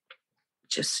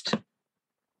just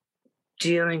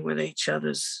dealing with each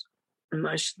other's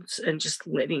emotions and just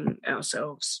letting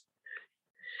ourselves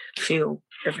feel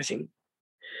everything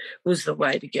was the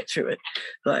way to get through it.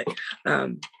 Like,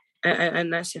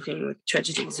 and that's the thing with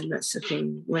tragedies, and that's the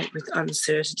thing with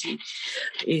uncertainty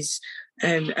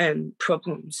and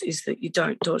problems, is that you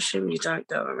don't dodge them, you don't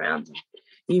go around them,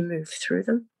 you move through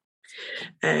them.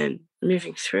 And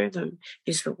moving through them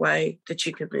is the way that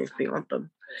you can move beyond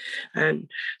them. And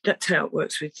that's how it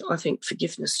works with, I think,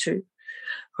 forgiveness too.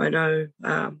 I know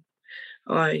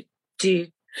I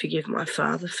did forgive my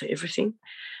father for everything,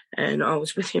 and I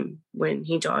was with him when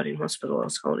he died in hospital. I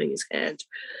was holding his hand,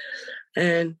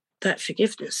 and that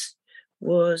forgiveness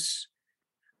was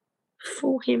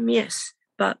for him, yes,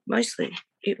 but mostly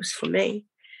it was for me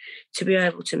to be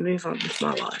able to move on with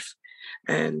my life.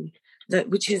 And that,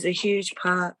 which is a huge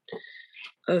part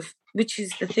of, which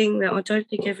is the thing that I don't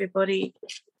think everybody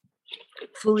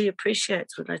fully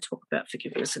appreciates when they talk about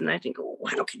forgiveness, and they think,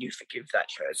 how can you forgive that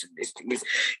person? This thing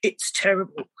it's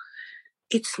terrible.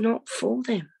 It's not for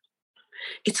them.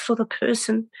 It's for the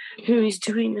person who is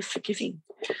doing the forgiving,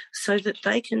 so that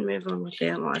they can move on with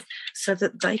their life, so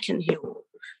that they can heal,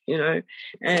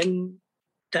 and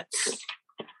that's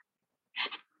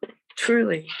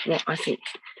truly what I think.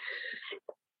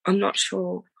 I'm not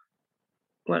sure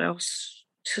what else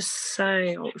to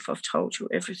say or if I've told you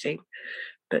everything,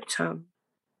 but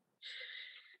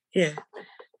yeah,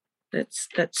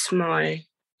 that's my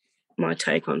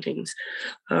take on things.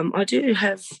 I do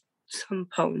have some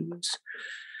poems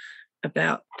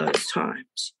about those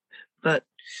times, but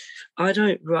I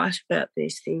don't write about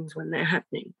these things when they're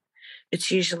happening.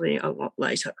 It's usually a lot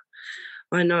later.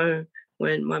 I know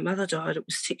when my mother died, it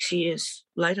was 6 years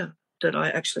later that I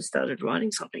actually started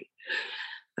writing something.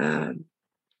 And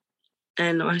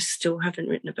I still haven't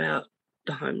written about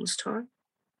the homeless time.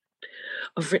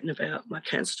 I've written about my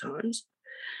cancer times,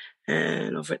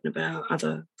 and I've written about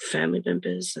other family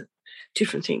members,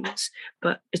 different things,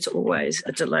 but it's always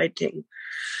a delayed thing,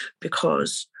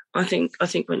 because I think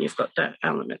when you've got that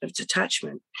element of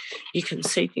detachment, you can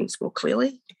see things more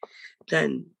clearly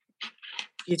than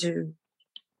you do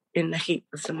in the heat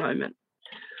of the moment.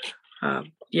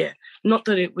 Yeah, not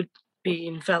that it would be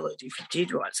invalid if you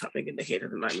did write something in the heat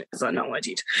of the moment, because I know I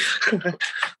did.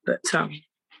 But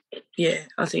yeah,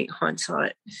 I think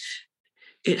hindsight,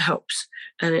 it helps,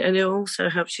 and it also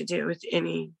helps you deal with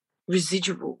any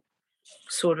residual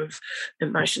sort of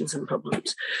emotions and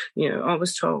problems. You know, I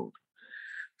was told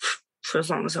for as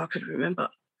long as I could remember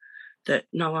that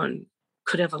no one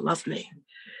could ever love me.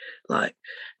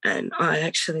 And I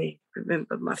actually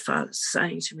remember my father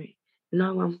saying to me,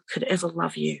 no one could ever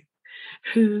love you.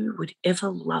 Who would ever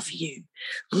love you?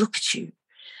 Look at you.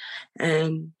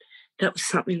 And that was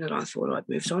something that I thought I'd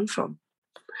moved on from.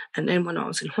 And then when I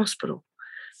was in hospital,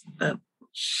 a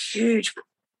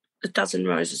dozen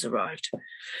roses arrived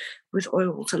with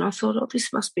oils, and I thought, oh,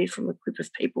 this must be from a group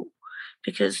of people,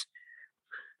 because,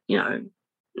 you know,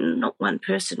 not one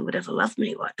person would ever love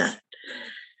me like that.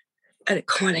 And it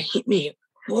kind of hit me,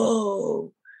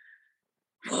 whoa,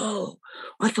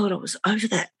 I thought I was over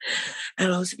that.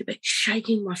 And I was a bit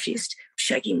shaking my fist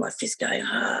going,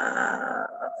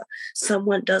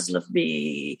 someone does love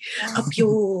me, up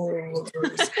yours.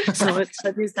 So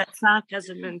there's that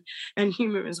sarcasm and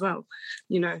humour as well,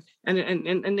 you know,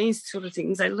 and these sort of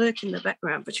things, they lurk in the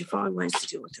background, but you find ways to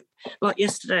deal with them. Like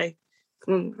yesterday,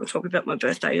 when we were talking about my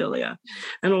birthday earlier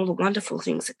and all the wonderful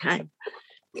things that came,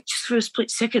 just for a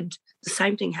split second, the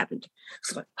same thing happened.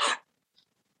 It's like,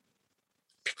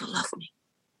 people love me.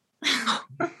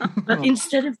 But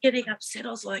instead of getting upset, I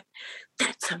was like,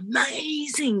 that's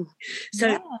amazing. So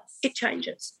yes. It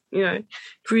changes, you know,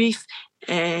 grief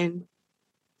and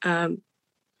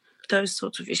those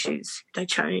sorts of issues, they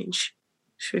change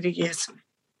through the years.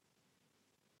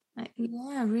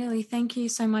 Yeah, really. Thank you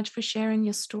so much for sharing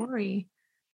your story.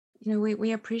 You know,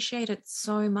 we appreciate it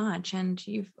so much. And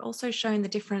you've also shown the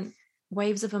different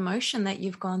waves of emotion that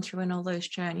you've gone through in all those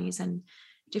journeys, and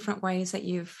different ways that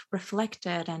you've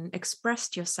reflected and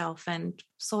expressed yourself and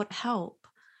sought help.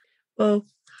 Well,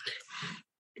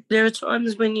 there are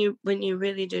times when you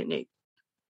really do need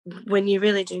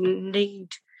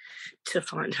to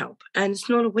find help, and it's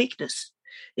not a weakness.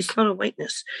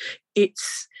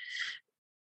 It's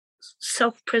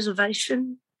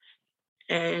self-preservation,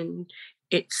 and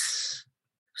it's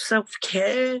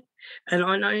self-care. And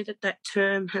I know that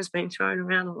term has been thrown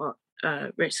around a lot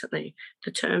recently,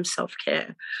 the term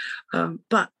self-care.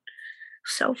 But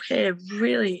self-care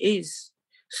really is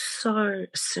so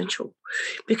essential,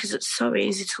 because it's so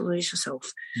easy to lose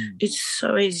yourself. It's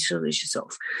so easy to lose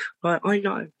yourself. I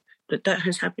know that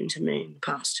has happened to me in the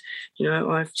past. You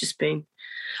know, I've just been,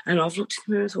 and I've looked at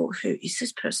them and thought, who is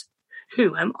this person?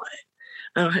 Who am I?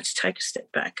 And I had to take a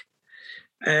step back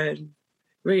and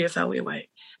reevaluate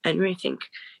and rethink,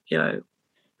 you know,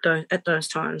 at those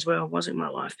times where I was in my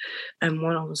life and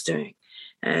what I was doing.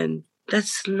 And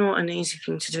that's not an easy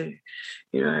thing to do,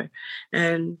 you know.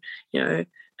 And, you know,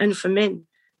 and for men,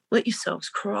 let yourselves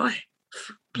cry.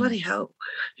 Bloody hell,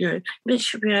 you know, men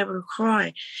should be able to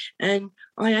cry. And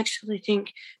I actually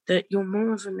think that you're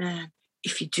more of a man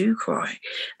if you do cry,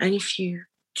 and if you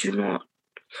do not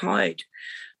hide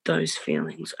those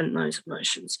feelings and those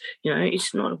emotions. You know,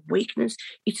 it's not a weakness,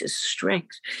 it's a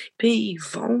strength. Be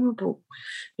vulnerable.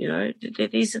 You know,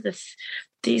 these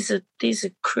are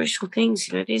crucial things.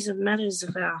 You know, these are matters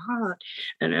of our heart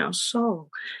and our soul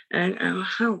and our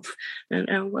health and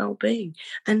our well-being.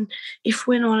 And if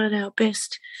we're not at our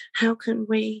best, how can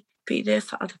we be there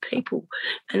for other people?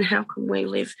 And how can we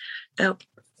live our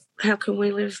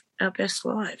best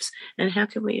lives? And how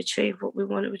can we achieve what we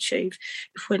want to achieve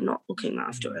if we're not looking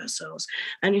after ourselves,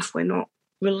 and if we're not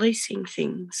releasing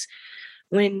things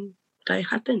when they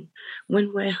happen,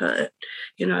 when we're hurt,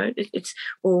 you know,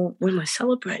 or when we're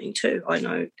celebrating too. I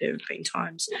know there have been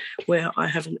times where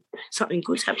something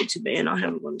good's happened to me and I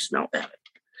haven't wanted to know about it.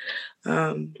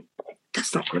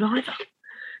 That's not good either.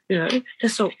 You know,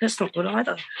 that's not good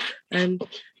either. And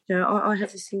you know, I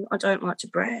have this thing. I don't like to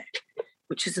brag,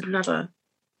 which is another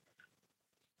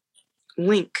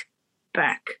link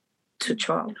back to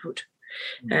childhood.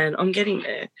 And I'm getting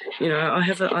there. You know, I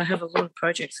have a lot of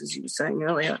projects, as you were saying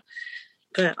earlier,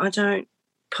 but I don't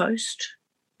post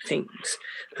things.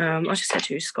 I just had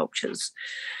 2 sculptures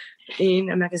in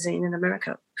a magazine in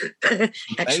America.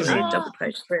 Actually, a double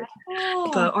page spread.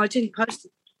 But I didn't post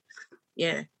it.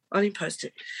 Yeah, I didn't post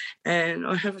it. And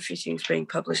I have a few things being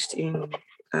published in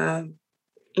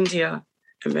India,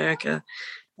 America,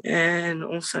 and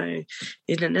also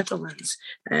in the Netherlands.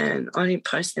 And I didn't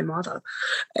post them either.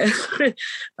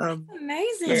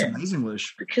 Amazing. That's amazing,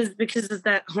 Lish. Because of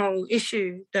that whole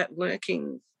issue, that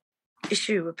lurking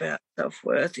issue about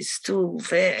self-worth is still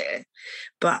there,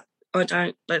 but I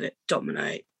don't let it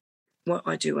dominate what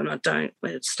I do, and I don't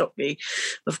let it stop me.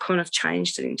 I've kind of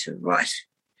changed it into, right,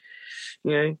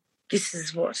 you know, this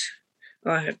is what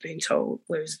I have been told,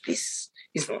 whereas this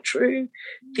is not true.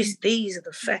 These are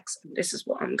the facts, and this is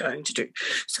what I'm going to do.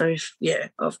 So,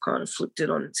 I've kind of flipped it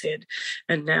on its head,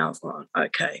 and now I've gone,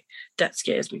 okay, that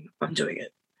scares me. I'm doing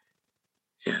it.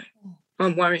 Yeah,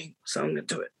 I'm worrying, so I'm going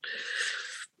to do it.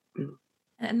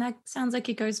 And that sounds like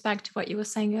it goes back to what you were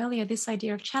saying earlier, this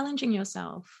idea of challenging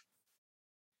yourself.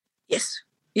 Yes,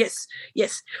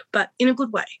 but in a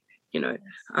good way, you know,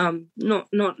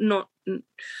 not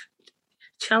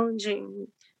challenging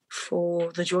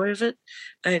for the joy of it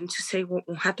and to see what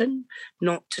will happen,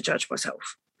 not to judge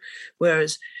myself.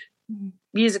 Whereas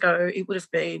years ago, it would have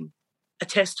been a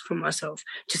test for myself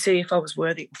to see if I was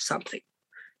worthy of something,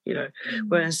 you know,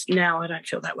 whereas now I don't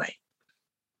feel that way.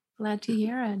 Glad to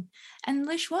hear it. And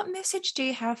Lish, what message do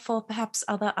you have for perhaps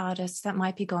other artists that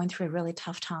might be going through a really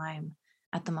tough time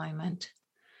at the moment?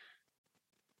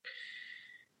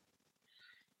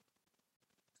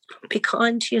 Be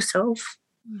kind to yourself.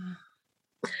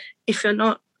 If you're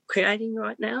not creating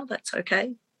right now, that's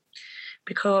okay,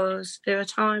 because there are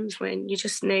times when you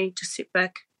just need to sit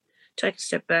back, take a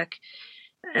step back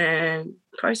and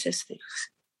process things.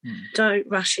 Don't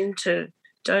rush into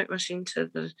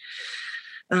the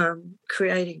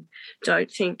creating. Don't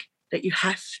think that you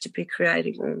have to be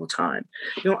creating all the time.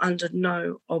 You're under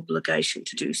no obligation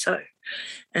to do so.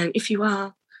 And if you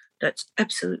are, that's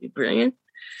absolutely brilliant.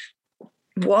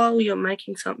 While you're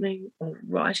making something or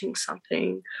writing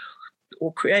something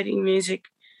or creating music,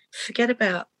 forget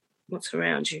about what's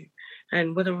around you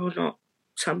and whether or not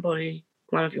somebody,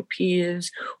 one of your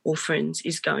peers or friends,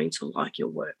 is going to like your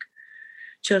work.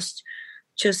 Just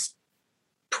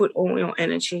put all your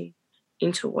energy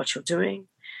into what you're doing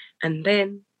and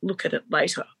then look at it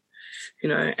later, you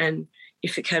know, and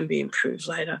if it can be improved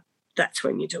later, that's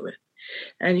when you do it.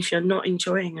 And if you're not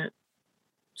enjoying it,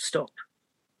 stop,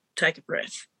 take a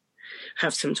breath,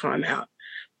 have some time out.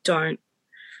 Don't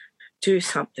do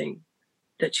something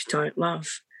that you don't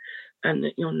love and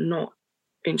that you're not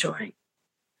enjoying.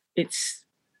 It's,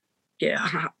 your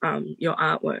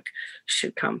artwork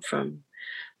should come from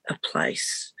a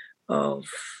place of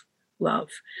love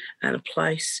and a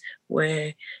place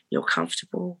where you're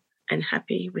comfortable and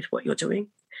happy with what you're doing.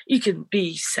 You can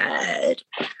be sad,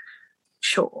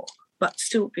 sure, but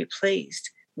still be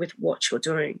pleased with what you're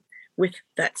doing, with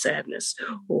that sadness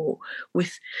or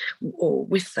with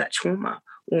that trauma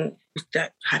or with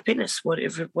that happiness,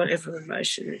 whatever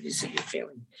emotion it is that you're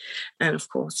feeling. And of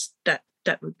course that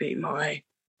would be my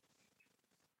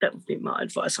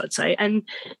advice, I'd say, and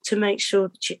to make sure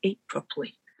that you eat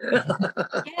properly.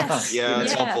 Yes. Yeah,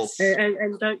 it's helpful.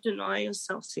 And don't deny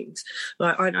yourself things.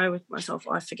 Like, I know with myself,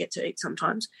 I forget to eat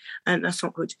sometimes, and that's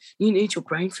not good. You need your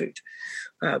brain food.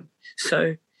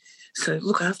 So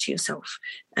look after yourself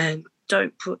and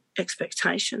don't put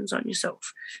expectations on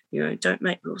yourself. You know, don't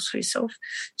make rules for yourself.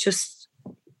 Just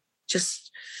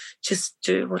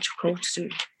do what you're called to do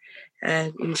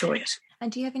and enjoy it.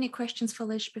 And do you have any questions for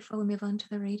Lish before we move on to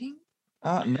the reading?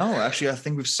 No, actually, I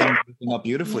think we've summed everything up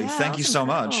beautifully. Yeah, Thank you so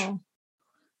much.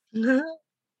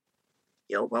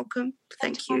 You're welcome.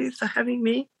 Thank you for having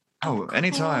me. Oh,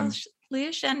 anytime.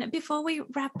 Lish, and before we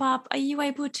wrap up, are you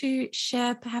able to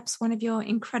share perhaps one of your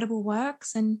incredible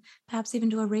works and perhaps even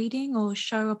do a reading or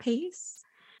show a piece?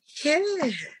 Yeah,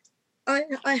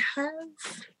 I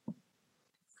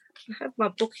have my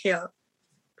book here,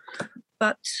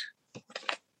 but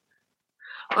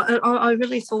I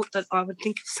really thought that I would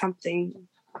think of something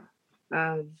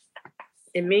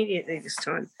immediately this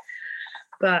time,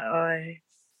 but I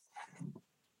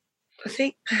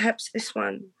think perhaps this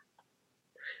one,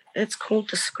 it's called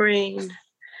The Screen,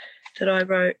 that I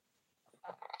wrote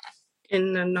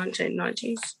in the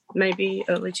 1990s, maybe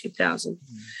early 2000,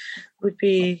 would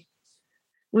be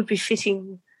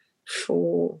fitting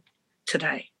for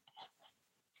today.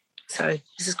 So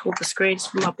this is called The Screen. It's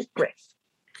from my book, Breath.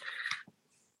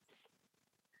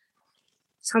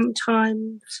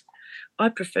 Sometimes I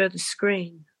prefer the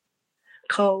screen.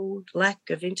 Cold, lack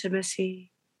of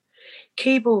intimacy.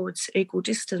 Keyboards equal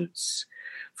distance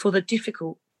for the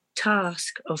difficult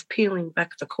task of peeling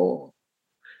back the core.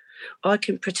 I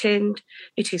can pretend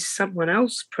it is someone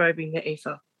else probing the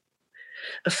ether.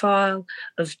 A file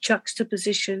of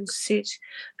juxtapositions sit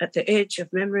at the edge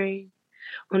of memory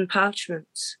on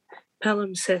parchments,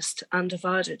 palimpsest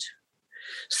undivided.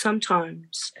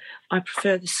 Sometimes I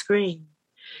prefer the screen,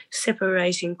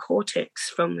 separating cortex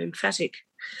from lymphatic,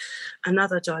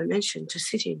 another dimension to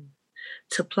sit in,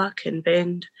 to pluck and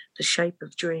bend the shape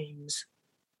of dreams.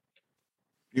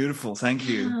 Beautiful, thank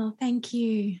you. Oh, thank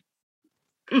you.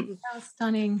 That was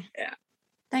stunning. Yeah.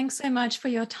 Thanks so much for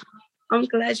your time. I'm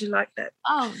glad you liked that.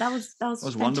 Oh, that was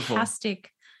wonderful.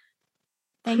 Fantastic.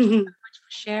 Thank you so much for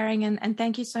sharing, and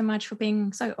thank you so much for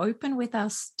being so open with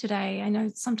us today. I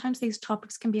know sometimes these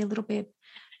topics can be a little bit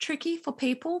tricky for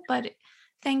people, but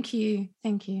thank you.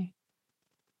 Thank you.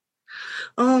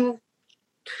 Oh,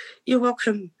 you're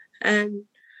welcome. And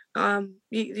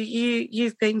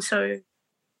you've been so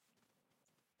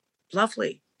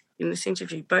lovely in this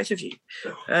interview, both of you,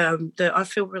 that I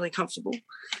feel really comfortable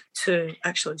to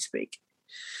actually speak.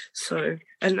 So,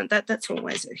 and that's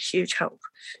always a huge help,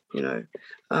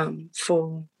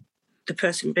 for the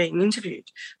person being interviewed.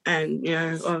 And,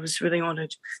 I was really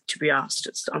honoured to be asked.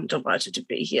 I'm delighted to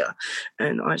be here.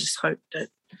 And I just hope that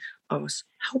I was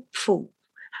helpful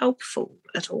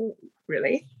at all,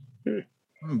 really.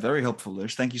 Very helpful,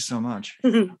 Lish. Thank you so much.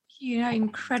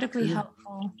 Incredibly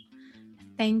helpful.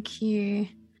 Thank you.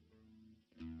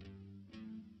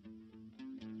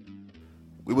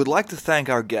 We would like to thank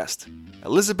our guest,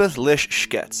 Elizabeth Lish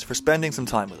Škec, for spending some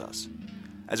time with us,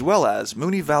 as well as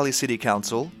Moonee Valley City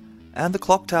Council and the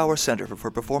Clock Tower Centre for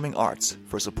Performing Arts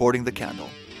for supporting the candle.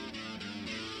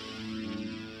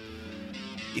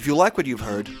 If you like what you've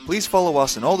heard, please follow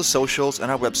us on all the socials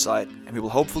and our website, and we will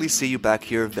hopefully see you back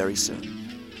here very soon.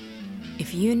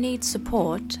 If you need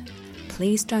support,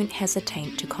 please don't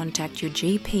hesitate to contact your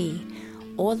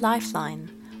GP or Lifeline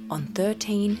on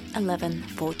 13 11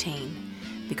 14,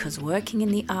 because working in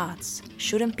the arts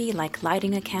shouldn't be like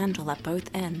lighting a candle at both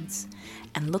ends,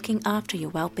 and looking after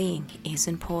your well-being is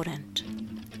important.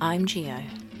 I'm Gio.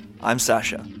 I'm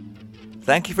Sasha.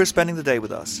 Thank you for spending the day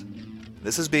with us.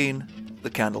 This has been the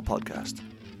Candle Podcast.